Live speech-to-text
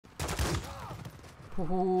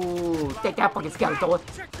Ooh, take that fucking Skeletor.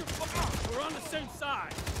 We're on the same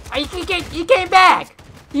side. He came back.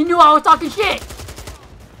 He knew I was talking shit.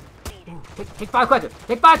 Ooh, take Firecracker.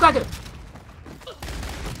 Take Firecracker.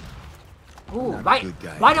 Ooh, right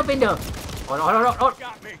up in there. Hold on.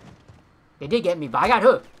 They did get me, but I got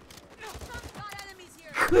her.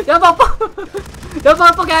 That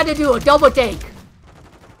motherfucker had to do a double take.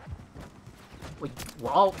 Wait,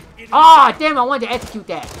 whoa. Ah, damn, I wanted to execute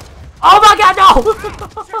that. Oh my god,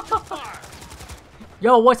 no!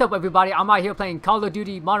 Yo, what's up, everybody? I'm out here playing Call of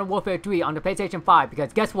Duty Modern Warfare 3 on the PlayStation 5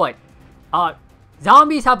 because guess what?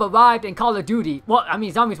 Zombies have arrived in Call of Duty. Well, I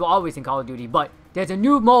mean, zombies were always in Call of Duty, but there's a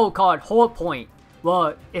new mode called Hardpoint.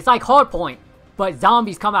 Well, it's like Hardpoint, but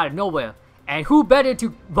zombies come out of nowhere. And who better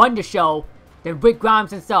to run the show than Rick Grimes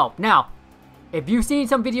himself? Now, if you've seen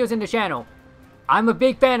some videos in the channel, I'm a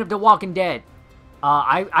big fan of The Walking Dead.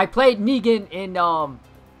 I played Negan in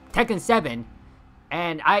Tekken 7,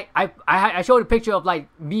 and I showed a picture of like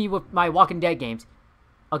me with my Walking Dead games.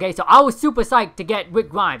 Okay, so I was super psyched to get Rick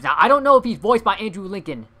Grimes. Now, I don't know if he's voiced by Andrew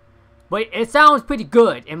Lincoln, but it sounds pretty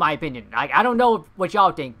good in my opinion. Like, I don't know what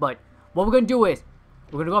y'all think, but what we're gonna do is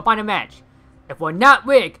we're gonna go find a match. If we're not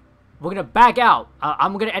Rick, we're gonna back out.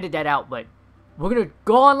 I'm gonna edit that out, but we're gonna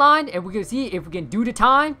go online and we're gonna see if we can do the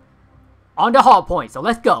time on the Hardpoint. So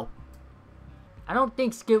let's go. I don't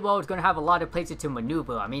think Skid Row is gonna have a lot of places to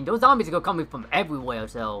maneuver. I mean, those zombies are gonna come from everywhere,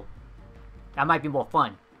 so that might be more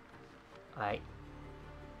fun. Alright.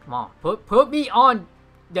 Come on. Put me on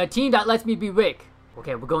the team that lets me be Rick.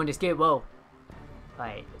 Okay, we're going to Skid Row.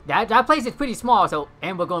 Alright. That place is pretty small, so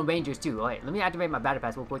and we're going Rangers too. Alright, let me activate my battle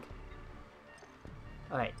pass real quick.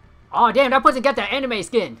 Alright. Oh damn, that person got that anime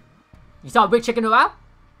skin. You saw Rick checking her out?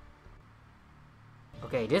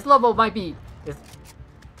 Okay, this level might be...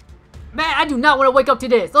 Man, I do not want to wake up to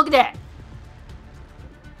this. Look at that.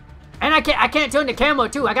 And I can't turn the camera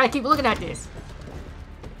too. I gotta keep looking at this.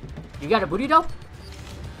 You got a booty though?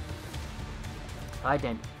 Alright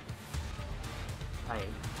then. Alright.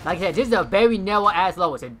 Like I said, this is a very narrow ass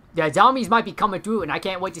level. So the zombies might be coming through and I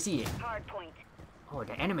can't wait to see it. Hardpoint. Oh,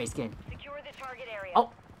 the anime skin. Secure the target area.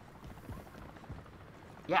 Oh.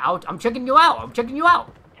 Yeah, I'm checking you out. I'm checking you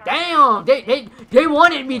out. Damn, they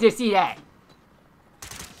wanted me to see that.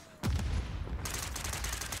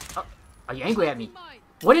 Oh, are you angry at me?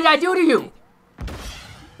 What did I do to you?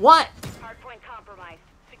 What? Hardpoint compromised.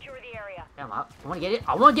 Secure the area. Damn, I want to get it.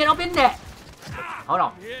 I want to get up in that. Hold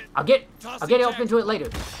on. I'll get it up into it later.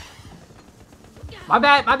 My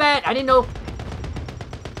bad. I didn't know.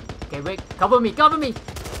 Okay, Rick, cover me. Damn,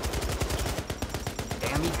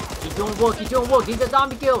 he's doing work. These are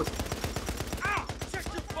zombie kills.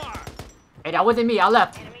 Hey, that wasn't me. I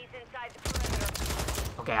left. Enemies inside the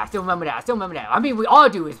perimeter. Okay, I still remember that. I mean, we all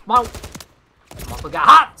do. It's my... Motherfucker got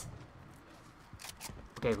hot.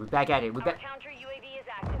 Okay, we're back at it. Our counter UAV is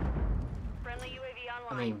active. Friendly UAV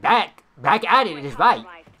online. I mean, back at it is right.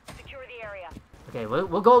 Secure the area. Okay,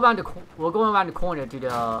 we'll go around the corner to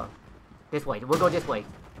the this way. We'll go this way.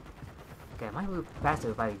 Okay, I might move faster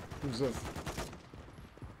if I use this.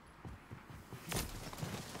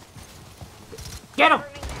 Get him!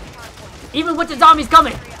 Even with the zombies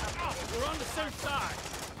coming! We're on the same side.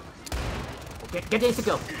 Okay, get the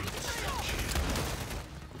insta-kill.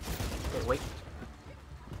 Okay, wait.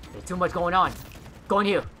 There's too much going on. Go in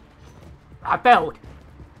here. I failed.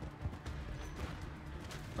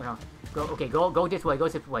 Hold on. Go this way. Go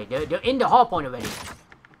this way. They're in the Hardpoint already.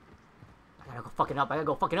 I gotta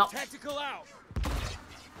go fucking up. Tactical out.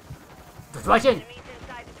 Just rush in. Enemies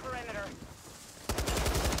inside the perimeter.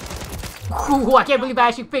 Ooh, I can't believe I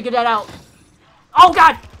actually figured that out. Oh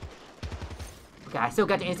god! Okay, I still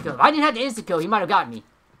got the insta-kill. If I didn't have the insta-kill, he might have got me.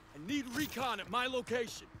 I need recon at my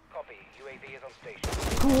location. Copy. UAV is on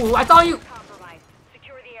station. Ooh, I saw you! Compromised.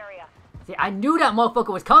 Secure the area. See, I knew that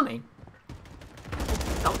motherfucker was coming.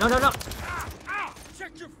 No. Ow!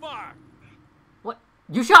 Check your fire. What?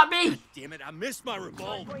 You shot me! Damn it! I missed my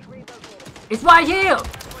revolver. Hardpoint relocated. It's right here!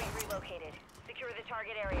 Hardpoint relocated. Secure the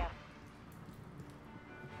target area.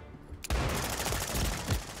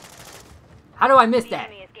 How do I miss The that?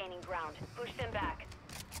 enemy is gaining ground. Push them back.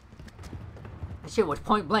 That shit was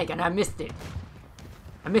point blank and I missed it.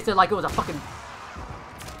 I missed it like it was a fucking...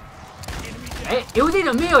 Hey, it was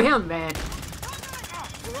either me or him, man.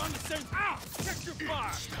 We're on the same. Ow! Check your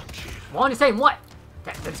fire. We're on the same what?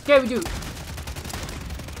 That scary dude.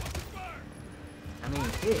 I mean,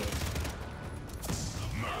 shit.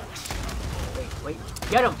 Wait.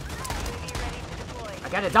 Get him! UAV ready to deploy. I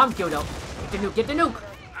got a zombie kill though. Get the nuke!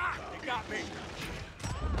 They got me.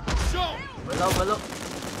 Show. Reload.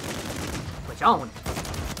 What's on?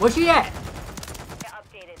 Where's she at?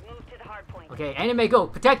 Updated. Move to the hard point. Okay, anime, go.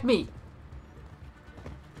 Protect me.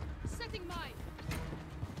 Setting mine.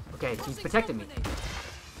 Okay, she's protecting me.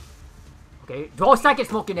 Okay, draw a second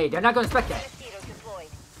smoke grenade. They're not gonna expect that. Mosquito deployed.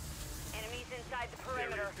 Enemies inside the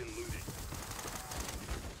perimeter.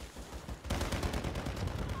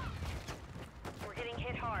 We're getting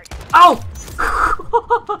hit hard. Oh!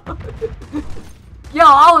 Yo,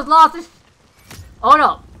 I was lost. Oh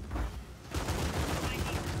no.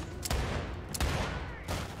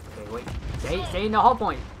 Okay, wait. Stay in the hard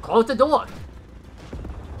point. Close the door.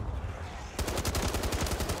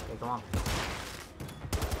 Okay, come on.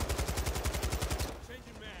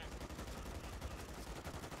 Changing mag.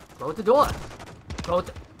 Close the door. Close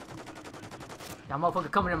the... That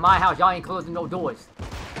motherfucker coming in my house. Y'all ain't closing no doors.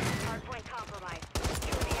 Hardpoint compromised.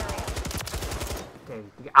 Secure the area.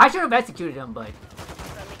 Okay, I should have executed him, but...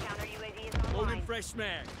 Friendly counter UAV is Loading online. fresh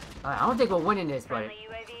mag. I don't think we're winning this, but... Friendly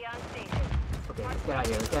UAV on station. Okay, let's get out of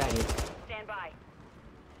here. Let's get out of here. Stand by.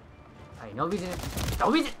 Alright, no reason.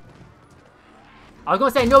 No reason. I was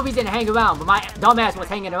gonna say no reason to hang around, but my dumbass was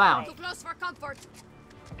hanging around. Too close for comfort.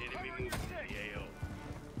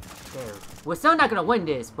 Okay, we're still not gonna win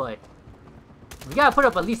this, but we gotta put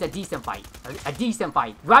up at least a decent fight. A decent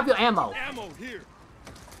fight. Grab your ammo. Ammo here.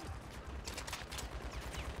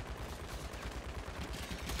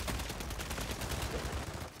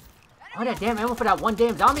 Oh, that damn ammo for that one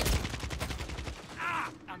damn zombie. Ah,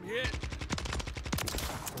 I'm hit.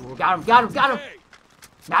 Ooh, got him, got him, got him. Hey,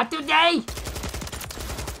 Not today.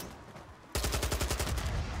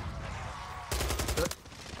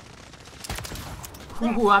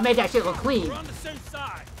 Ooh, I made that shit look clean. we're on the same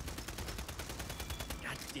side.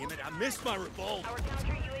 God damn it! I missed my revolver. Our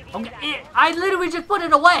counter UAV is Okay, active. I literally just put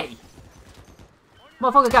it away.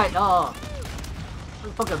 Motherfucker got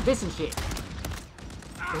motherfucker this and shit.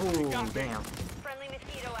 Ooh, damn. Friendly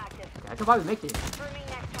mosquito active. I could probably make this. Confirming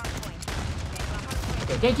next hardpoint.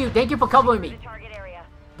 Okay, thank you for covering The me. target area.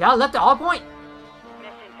 Did I left the hard point?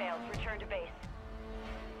 Mission failed. Return to base.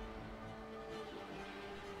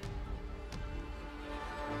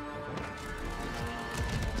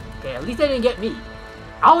 Okay, at least they didn't get me.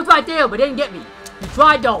 I was right there, but they didn't get me. He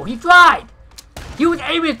tried though. He tried. He was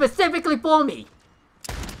aiming specifically for me.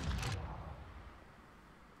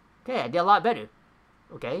 Okay, I did a lot better.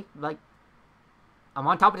 Okay, like I'm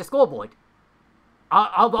on top of the scoreboard.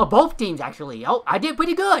 Both teams actually. Oh, I did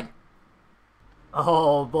pretty good.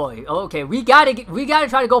 Oh boy. Okay, we gotta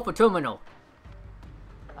try to go for terminal.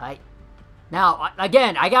 Alright. Now,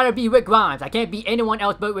 again, I gotta be Rick Grimes. I can't be anyone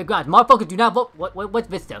else but Rick Grimes. Motherfuckers, do not vote. What's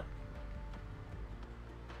Vista?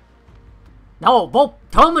 No, vote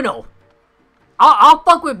terminal. I'll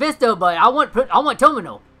fuck with Vista, but I want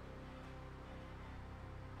terminal.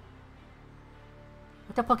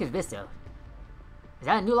 What the fuck is Vista? Is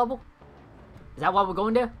that a new level? Is that why we're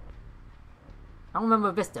going there? I don't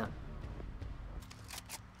remember Vista.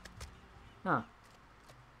 Huh.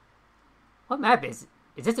 What map is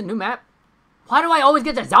this a new map? Why do I always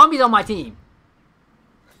get the zombies on my team?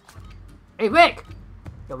 Hey, Rick!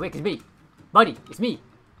 Yo, Rick, it's me. Buddy, it's me.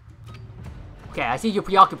 Okay, I see you're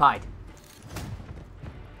preoccupied.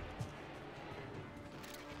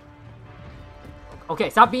 Okay,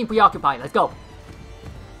 stop being preoccupied. Let's go.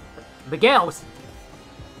 Miguel's.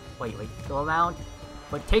 Wait. Go around.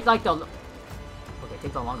 But take like the... Okay,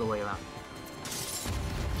 take the longer way around.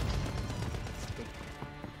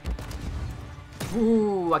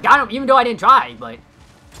 Ooh, I got him even though I didn't try, but...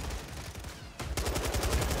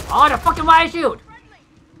 Oh, the fucking riot shield!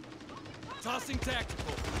 Tossing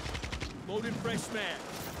tactical. Loading fresh mag.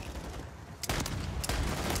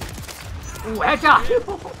 Ooh,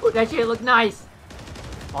 headshot! That shit looked nice.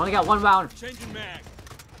 Only got one round. Changing mag.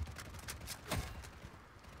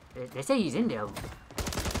 They say he's in there.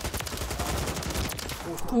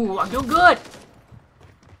 Ooh, I'm doing good!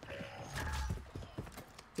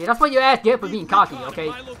 See, that's what your ass get for being cocky, okay?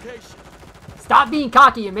 My location. Stop being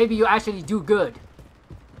cocky and maybe you'll actually do good.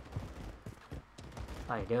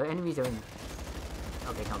 Alright, the enemies are in.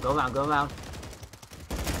 Okay, come go around, go around.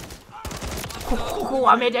 Ooh,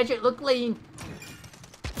 I made that shit look clean.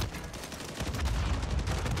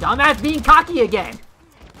 Dumbass being cocky again.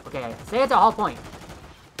 Okay, stay at the hard point.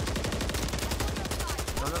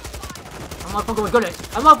 That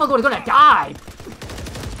motherfucker was gonna die.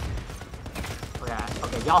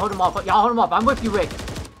 Okay, y'all hold him off. Y'all hold him off. I'm with you, Rick.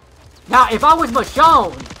 Now, if I was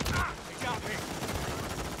Michonne. They got me.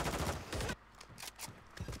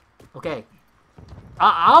 Okay.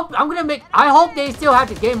 I'm gonna make. I hope they still have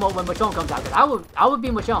the game mode when Michonne comes out. Cause I would be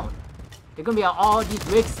Michonne. They're gonna be on all these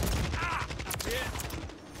Ricks.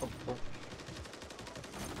 Oh.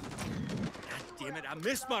 God damn it! I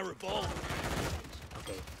missed my revolver.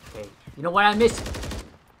 Okay. Okay, you know what I miss?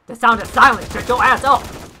 The sound of silence. Shut your ass up.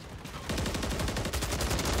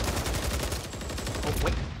 Oh,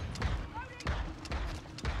 wait.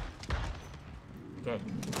 Okay.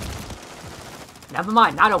 Never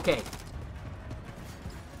mind, not okay.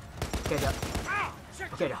 Okay,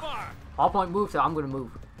 the Hardpoint moves, so I'm gonna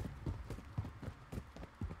move.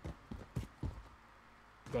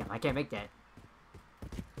 Damn, I can't make that.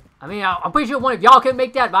 I mean, I'm pretty sure one of y'all can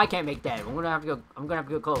make that, but I can't make that. I'm gonna have to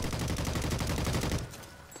go close.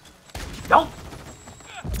 Nope.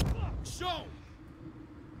 Shown.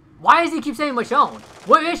 Why does he keep saying Michonne?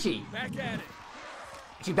 Where is she? Back at it.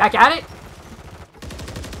 Is she back at it?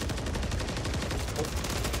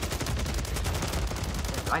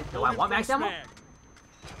 Do I want max ammo?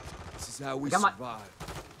 This is how we got my- survive.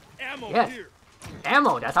 Ammo Yes. here.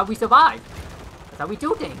 Ammo, that's how we survive. That's how we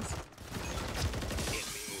do things.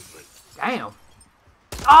 Damn.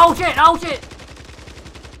 Oh shit, oh shit!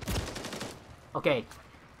 Okay.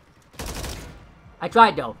 I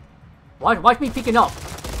tried though. Watch me picking up.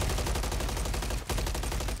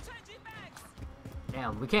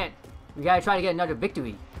 Damn, we can't. We gotta try to get another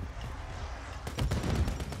victory.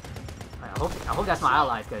 I hope that's my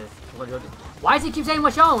allies, cause why does he keep saying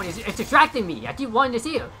Michonne? It's distracting me. I keep wanting to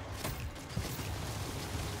see her.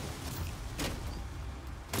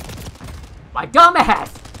 My dumbass!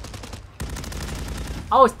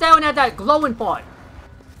 I was staring at that glowing part.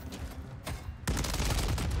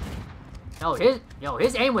 No,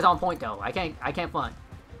 his aim was on point though. I can't front.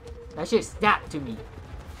 That shit snapped to me.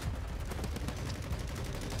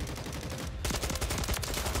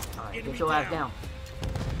 Alright, get your ass down.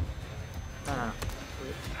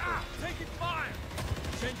 Taking fire.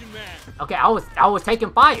 Changing man. Okay, I was taking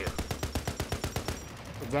fire.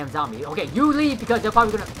 The damn zombie. Okay, you leave because they're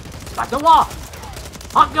probably gonna back the wall.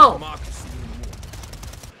 Hot go.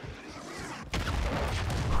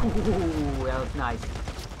 Ooh, that was nice.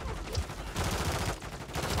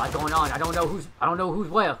 What's going on? I don't know who's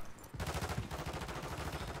where.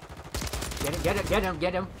 Get him.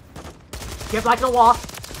 Get back the wall.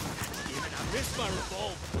 Damn it, I missed my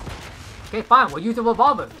revolver. Okay, fine. We'll use the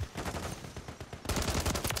revolver.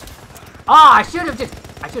 Ah, I should have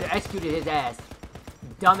executed his ass.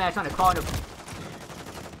 Dumbass on the corner.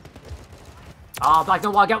 Oh, Black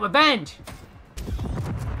Noir got revenge.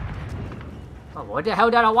 Oh, what the hell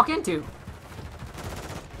did I walk into?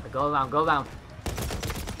 Go around.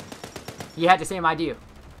 He had the same idea.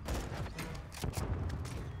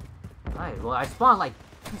 Alright, well, I spawned like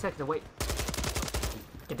 2 seconds away.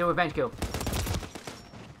 Get the revenge kill.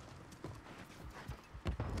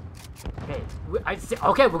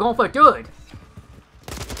 Okay, we're going for a third.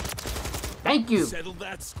 Thank you. Settle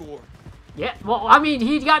that score. Yeah, well, I mean,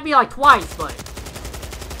 he got me like twice, but...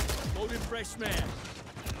 Loaded fresh man.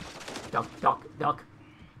 Duck.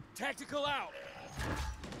 Tactical out.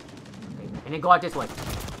 Okay, and then go out this way.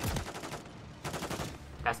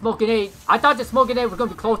 That smoke grenade. I thought the smoke grenade was going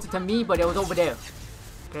to be closer to me, but it was over there.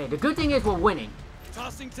 Okay, the good thing is we're winning.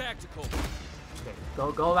 Tossing tactical. Okay,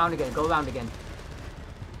 go around again.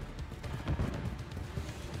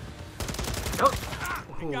 Nope.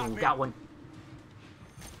 Ooh, got one.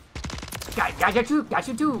 Got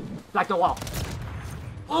you too. Like the wall.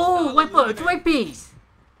 Oh, went for a 3-piece.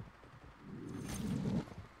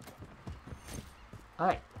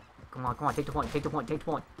 Alright. Come on, take the point.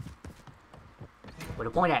 Where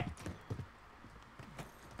the point at?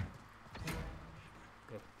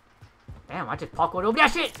 Okay. Damn, I just parkoured over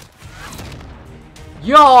that shit!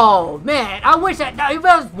 Yo, man, I wish that if it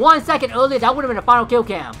was 1 second earlier, that would have been a final kill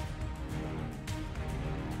cam.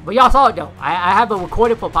 But y'all saw it though. I have it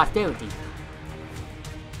recorded for posterity.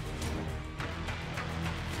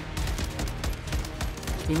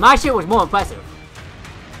 See, my shit was more impressive.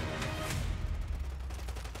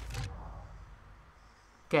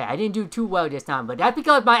 Okay, I didn't do too well this time, but that's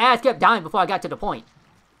because my ass kept dying before I got to the point.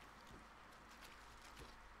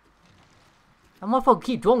 That motherfucker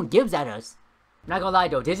keep throwing gibs at us. Not gonna lie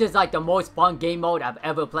though, this is like the most fun game mode I've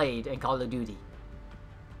ever played in Call of Duty.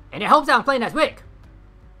 And it helps that I'm playing as Rick.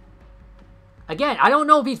 Again, I don't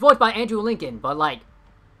know if he's voiced by Andrew Lincoln, but like...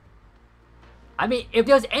 I mean, if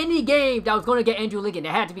there's any game that was gonna get Andrew Lincoln,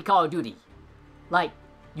 it had to be Call of Duty. Like,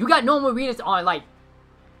 you got normal readers on like...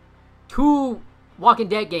 2 Walking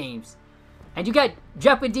Dead games. And you got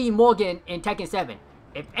Jeffrey D. Morgan in Tekken 7.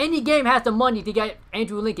 If any game has the money to get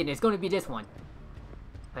Andrew Lincoln, it's gonna be this one.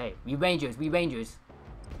 Hey, we Rangers.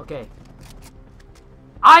 Okay.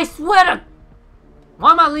 I swear to...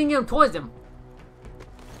 Why am I leaning him towards him?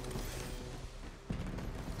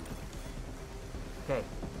 Okay.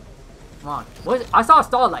 Come on. I saw a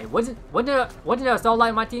starlight. Wasn't there a starlight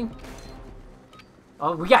on my team?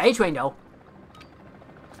 Oh, we got A-Train though.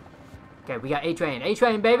 Okay, we got A-Train.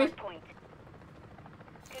 A-Train, baby. Hardpoint.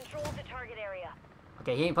 Control the target area.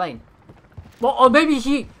 Okay, he ain't playing. Well, or maybe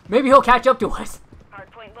he'll catch up to us.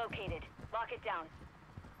 Hardpoint located. Lock it down.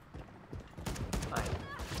 Alright.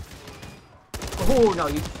 Oh no,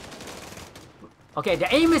 you. Okay,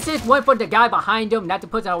 the aim assist went for the guy behind him, not the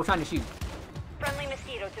person I was trying to shoot. Friendly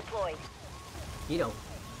mosquito deployed. Oh,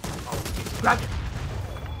 grab it.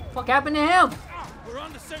 Fuck happened to him? We're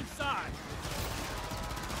on the same side.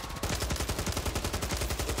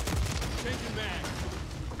 Changing mag.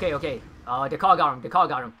 Okay. The car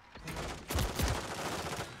got him.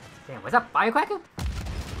 Damn, was that Firecracker?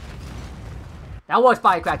 That was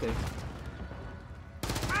Firecracker.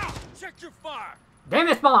 Ow! Check your fire. Damn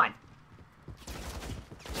it, spawn!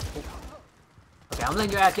 Okay, I'm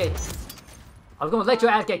letting your ass get. I was gonna let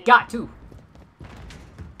your ass get got too.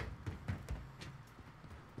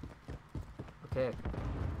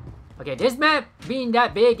 Okay, this map being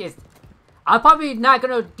that big is. I'm probably not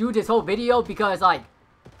gonna do this whole video because, like.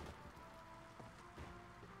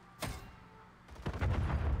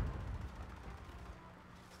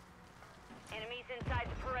 Enemies inside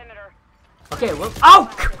the perimeter. Okay, well. Ow!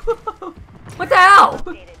 What the hell?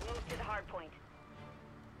 Located. Move to the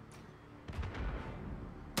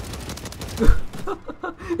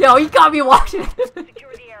hardpoint. Yo, he got me watching.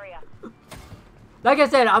 Secure the area. Like I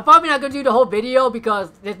said, I'm probably not gonna do the whole video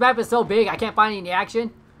because this map is so big I can't find any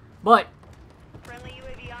action. But Friendly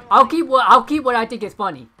UAV online. I'll keep what I think is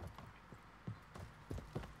funny,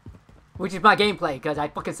 which is my gameplay because I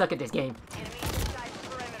fucking suck at this game. Enemies inside the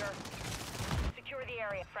perimeter. Secure the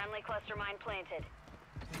area. Friendly cluster mine planted.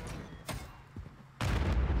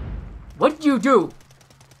 What did you do?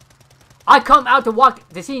 I come out to walk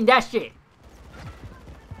to see that shit.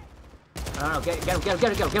 I don't know. Get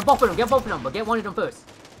him. Get both of them. But get one of them first.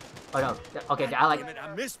 Oh no. Okay, I like. Damn it,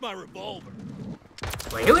 I missed my revolver.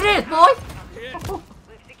 Wait, here it is, boy. Yeah. We've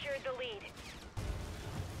secured the lead.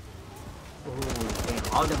 Ooh,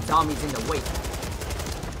 damn. All them zombies in the way.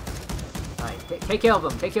 Alright, take care of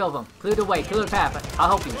them. Clear the way. Clear the path. I'll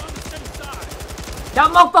help you. We're on the same side.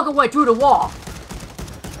 That motherfucker went through the wall.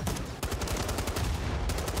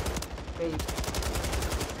 Okay.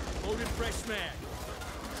 Loaded fresh mag.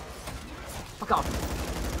 Fuck off.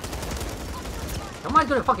 Somebody's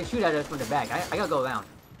gonna fucking shoot at us from the back. I gotta go around.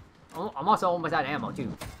 I'm also almost out of ammo,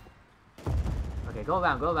 too. Okay, go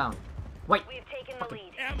around. Wait. We've taken the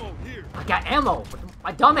lead. Ammo here. I got ammo.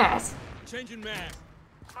 My dumbass. Changing mag.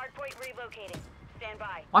 Hardpoint relocating. Stand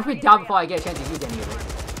by. Watch me die before I get a chance to use any of it.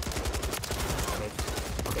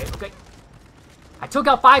 Okay. I took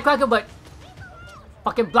out Firecracker, but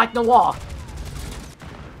fucking black the wall.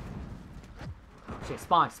 Oh, shit,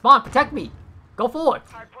 spawn, protect me. Go forward.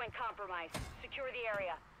 Hardpoint compromised. Secure the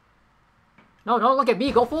area. No, don't look at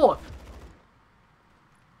me. Go forward.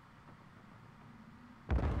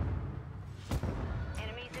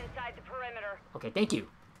 Enemies inside the perimeter. Okay, thank you.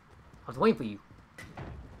 I was waiting for you.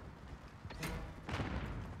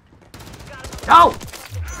 No!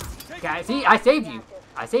 Okay, see, I saved you.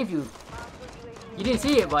 You didn't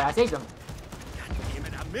see it, but I saved him. God damn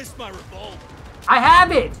it, I missed my revolver. I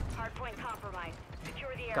have it! Hardpoint compromised. Secure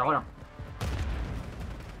the area. Okay, hold on.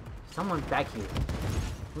 Someone's back here.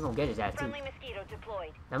 We're gonna get his ass too. Friendly mosquito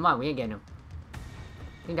deployed. Never mind, we ain't getting him.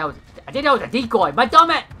 I think that was a decoy. My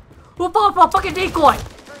dumbass! Who fought for a fucking decoy?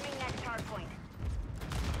 Confirming next hardpoint.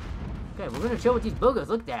 Okay, we're gonna chill with these boogers.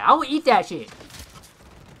 Look at that. I will eat that shit.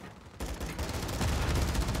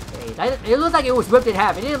 Okay, it looks like it was ripped in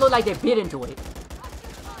half. It didn't look like they bit into it.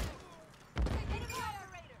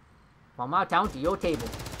 From my town to your table.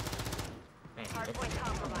 Man, Hardpoint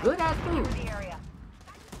compromised. good ass Secure food. the area.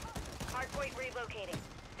 Hardpoint relocating.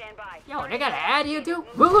 Stand by. Yo, they got an ad here too?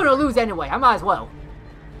 We're gonna lose anyway. I might as well.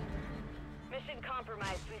 Mission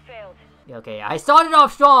compromised. We failed. Okay, I started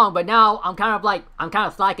off strong, but now I'm kind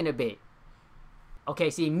of slacking a bit. Okay,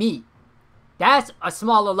 see me. That's a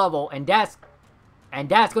smaller level, and that's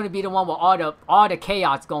gonna be the one where all the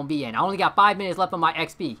chaos gonna be in. I only got 5 minutes left on my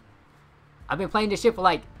XP. I've been playing this shit for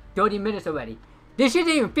like 30 minutes already. This shit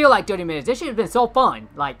didn't even feel like 30 minutes. This shit has been so fun.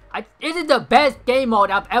 Like, this is the best game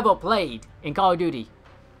mode I've ever played in Call of Duty.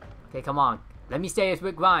 Okay, come on. Let me say this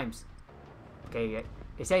with Grimes. Okay,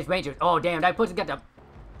 it says Rangers. Oh damn, that person got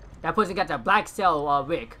the black cell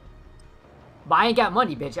rig. But I ain't got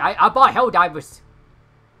money, bitch. I bought Helldivers.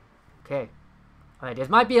 Okay. Alright, this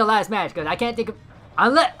might be the last match, because I can't think of...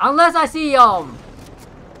 Unless I see,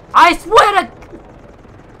 I swear to...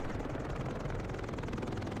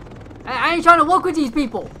 I ain't trying to work with these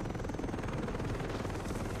people.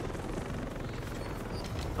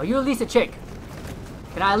 Are you at least a chick?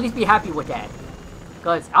 Can I at least be happy with that?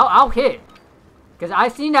 Cause I'll hit. Cause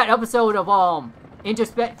I've seen that episode of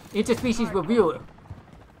Interspecies Reviewer.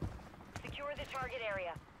 Secure the target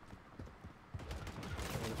area.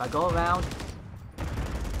 If I go around,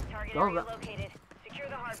 Target Go area ra- located. Secure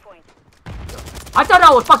the hard point. I thought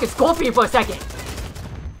I was fucking Scorpion for a second.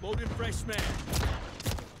 Loading fresh man.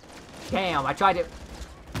 Damn, I tried it.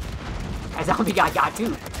 That zombie guy got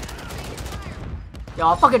too. Yo,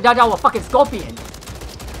 I fucking dodged out with fucking Scorpion.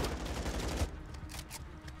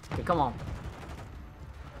 Okay, come on.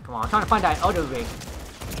 Come on, I'm trying to find that other rig. Enemies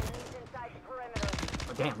inside the perimeter.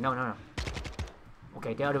 Oh, damn, no.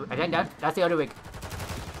 Okay, the other, that's the other rig.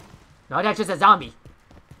 No, that's just a zombie.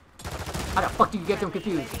 How the fuck do you get them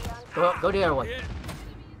confused? Go the other way. Hit.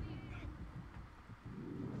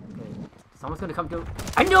 Okay, someone's gonna come through.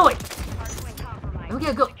 I knew it! Hardpoint compromised. Let me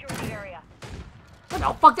get a go. Secure the area. Where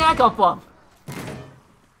the fuck did that come from?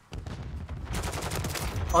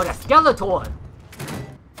 Oh, the Skeletor!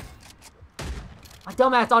 My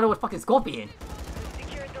dumbass thought it was fucking Scorpion.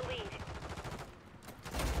 Secured the lead.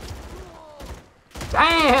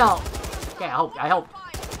 Damn! Okay, I hope.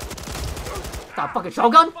 That fucking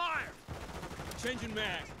Shogun? Fire. Changing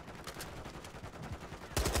mag.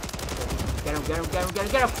 Get him.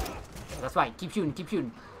 Yeah, that's right, keep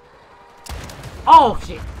shooting. Oh,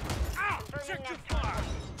 shit! Check your fire.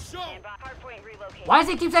 Show. Stand by. Hardpoint relocated. Why does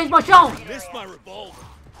he keep saying my Shogun? Missed my revolver.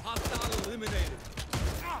 Hostile eliminated.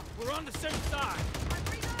 We're on the same side.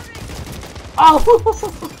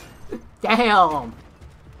 Oh! Damn!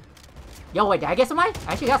 Yo, wait, did I get somebody?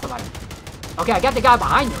 I actually got somebody. Okay, I got the guy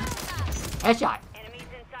behind him. Headshot. Enemies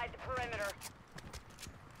inside the perimeter.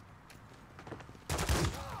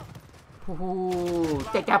 Ooh,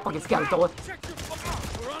 take that fucking Skeletor. Check your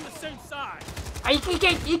fire. We're on the same side.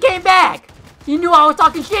 He came back! He knew I was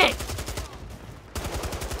talking shit!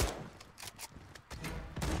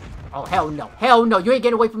 Oh, hell no, you ain't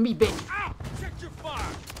getting away from me, bitch. Check your fire.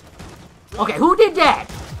 Okay, who did that?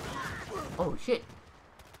 Oh, shit.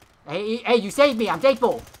 Hey, you saved me, I'm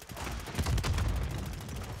thankful.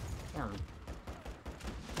 Damn.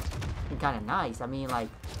 Been kinda nice, I mean, like...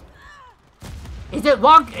 Is it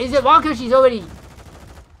wrong because she's already...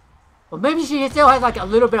 Well, maybe she still has, like, a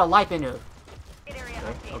little bit of life in her. Target area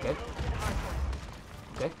updated. Okay. Move to the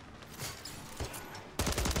hardpoint. Okay.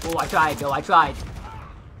 Oh, I tried.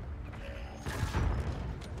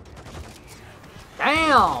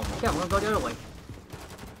 Damn! Okay, I'm gonna go the other way.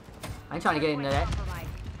 I ain't trying to get into that. Compromised.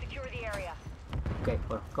 Secure the area. Okay,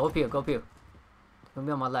 hold on. Go up here. Gonna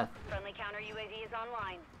be on my left. Friendly counter UAV is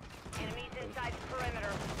online. Enemies inside the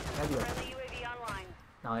perimeter. Everywhere. Friendly UAV online.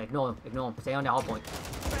 No, ignore him. Stay on the hard point.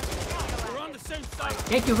 We're on the same side.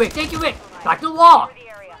 Thank you, Rick. Back to the wall! Secure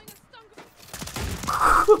the area.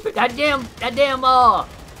 that damn,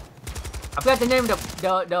 I forgot the name of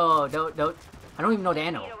the I don't even know the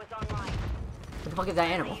animal. Nito is online. What the fuck is that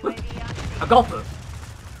animal? UAV on station. A gopher.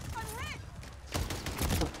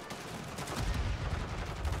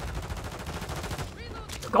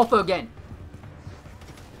 A gopher again.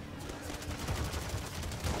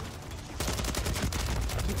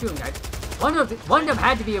 I keep shooting, guys. One of them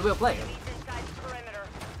had to be a real player. Enemies inside the perimeter.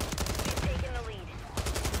 We've taken the lead.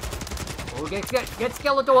 Oh, get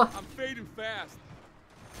Skeletor. I'm fading fast.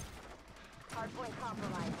 Hardpoint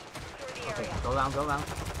compromised. Secure the Okay, area. go around.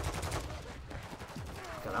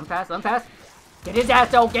 Okay, let him pass. Get his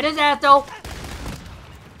ass though.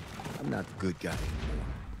 I'm not the good guy anymore.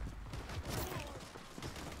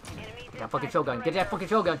 Enemies That inside fucking the Shogun. Get that perimeter. fucking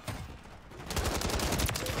Shogun.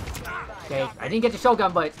 Okay, I didn't get the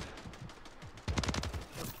Shogun, but...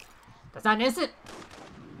 That's not an instant.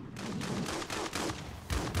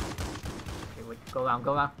 Okay, wait, go around.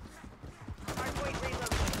 Hardpoint relocated.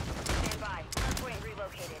 Stand by. Hardpoint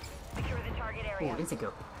relocated. Secure the target area. Ooh, instant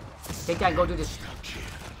kill. Take that and go do this.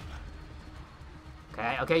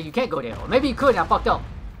 Okay, you can't go there. Or maybe you could and I fucked up.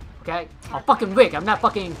 Okay? I'm fucking Rick. I'm not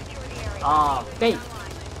fucking... Secure the area. Fate.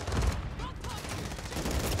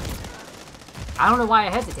 I don't know why I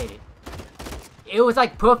hesitated. It was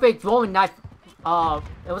like perfect throwing knife.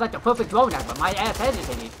 It was like the perfect throwing knife, but my ass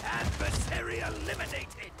hesitated. Adversary eliminated.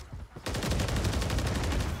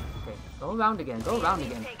 Okay, go around again.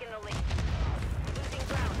 Taking the lead. Losing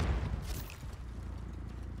ground.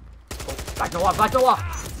 Oh, back no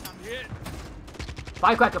off. I'm hit.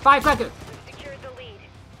 Firecracker. Secured the lead.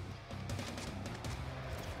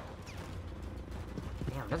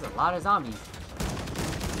 Damn, there's a lot of zombies.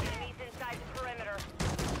 Enemies inside the perimeter.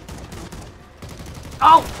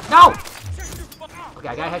 Oh, no! Check your fire. Okay,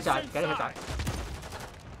 I got a We're on the headshot. same side.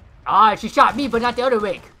 Ah, she shot me, but not the other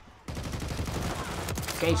rig.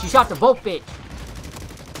 Okay, she shot the boat bitch.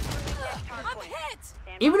 Hardpoint.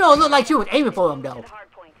 Stand Even though it looked like she was aiming for him, though. To the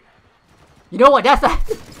hardpoint. You know what?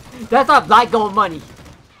 That's not black gold money.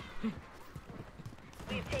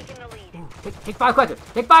 We've taken the lead. Ooh, take Firecracker.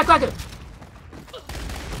 Take Firecracker.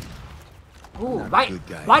 Ooh, Not a right, good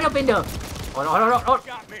guy. right up in the. Oh.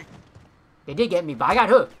 Got me. They did get me, but I got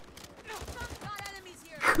her.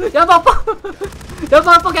 That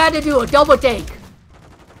motherfucker had to do a double take.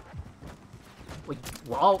 Wait,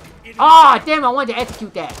 whoa. Ah, damn, I wanted to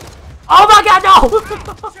execute that. Oh my god, no!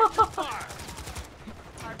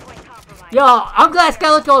 Hardpoint compromised. Yo, I'm glad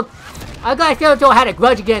Skeletor had a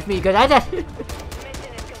grudge against me, because I just... Mission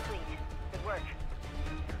is complete. Good work.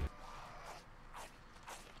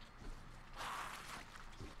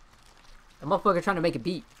 The motherfucker trying to make a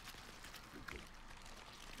beat.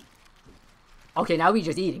 Okay, now we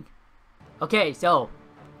just eating. Okay, so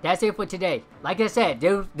that's it for today. Like I said,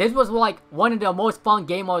 this was like one of the most fun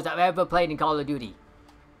game modes I've ever played in Call of Duty.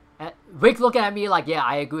 Rick's looking at me like, yeah,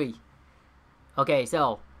 I agree. Okay,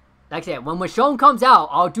 so like I said, when Michonne comes out,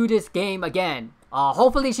 I'll do this game again.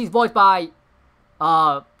 Hopefully she's voiced by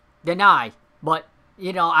Denai. But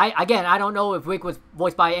you know, I don't know if Rick was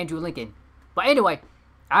voiced by Andrew Lincoln. But anyway,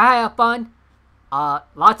 I had fun.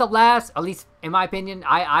 Lots of laughs, at least in my opinion.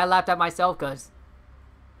 I laughed at myself because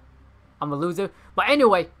I'm a loser. But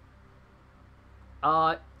anyway,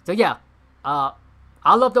 so yeah, I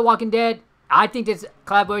love The Walking Dead. I think this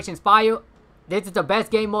collaboration is fire. This is the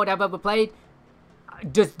best game mode I've ever played.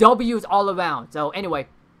 Just W's all around. So anyway,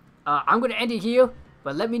 I'm going to end it here.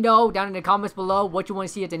 But let me know down in the comments below what you want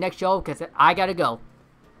to see at the next show, because I gotta go.